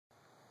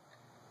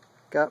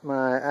Got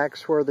my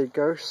Axworthy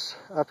ghost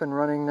up and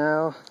running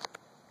now.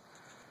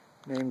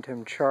 Named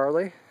him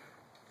Charlie.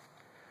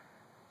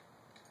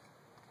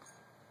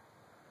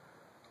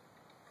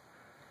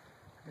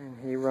 And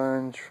he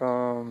runs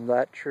from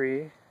that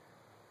tree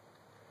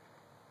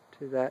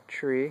to that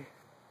tree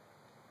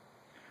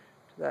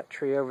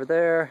over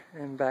there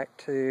and back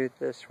to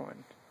this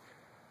one.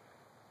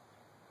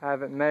 I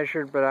haven't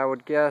measured, but I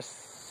would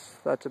guess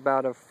that's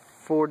about a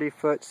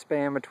 40-foot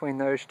span between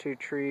those two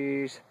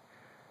trees.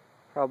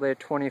 Probably a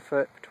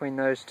 20-foot between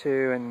those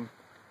two and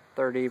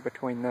 30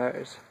 between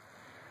those.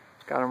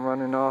 Got them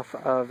running off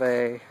of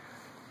a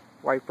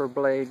wiper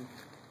blade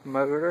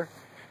motor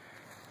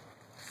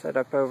set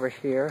up over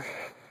here.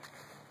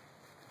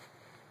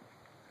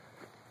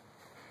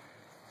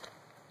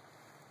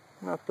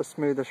 Not the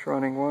smoothest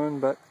running one,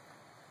 but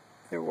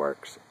it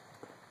works.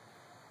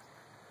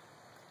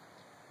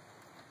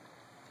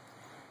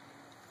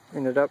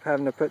 Ended up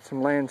having to put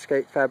some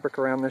landscape fabric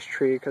around this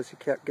tree because he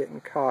kept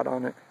getting caught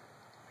on it.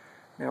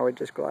 Now he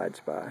just glides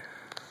by.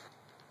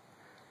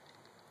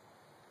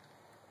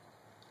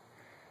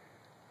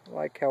 I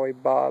like how he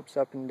bobs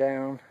up and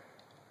down.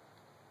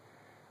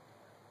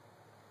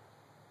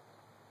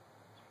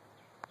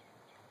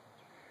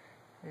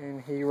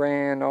 And he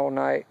ran all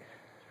night,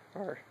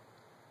 or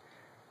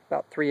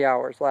about 3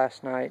 hours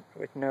last night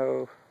with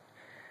no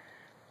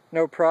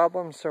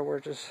problem, so we're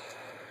just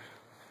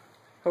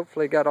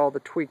hopefully got all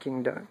the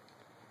tweaking done.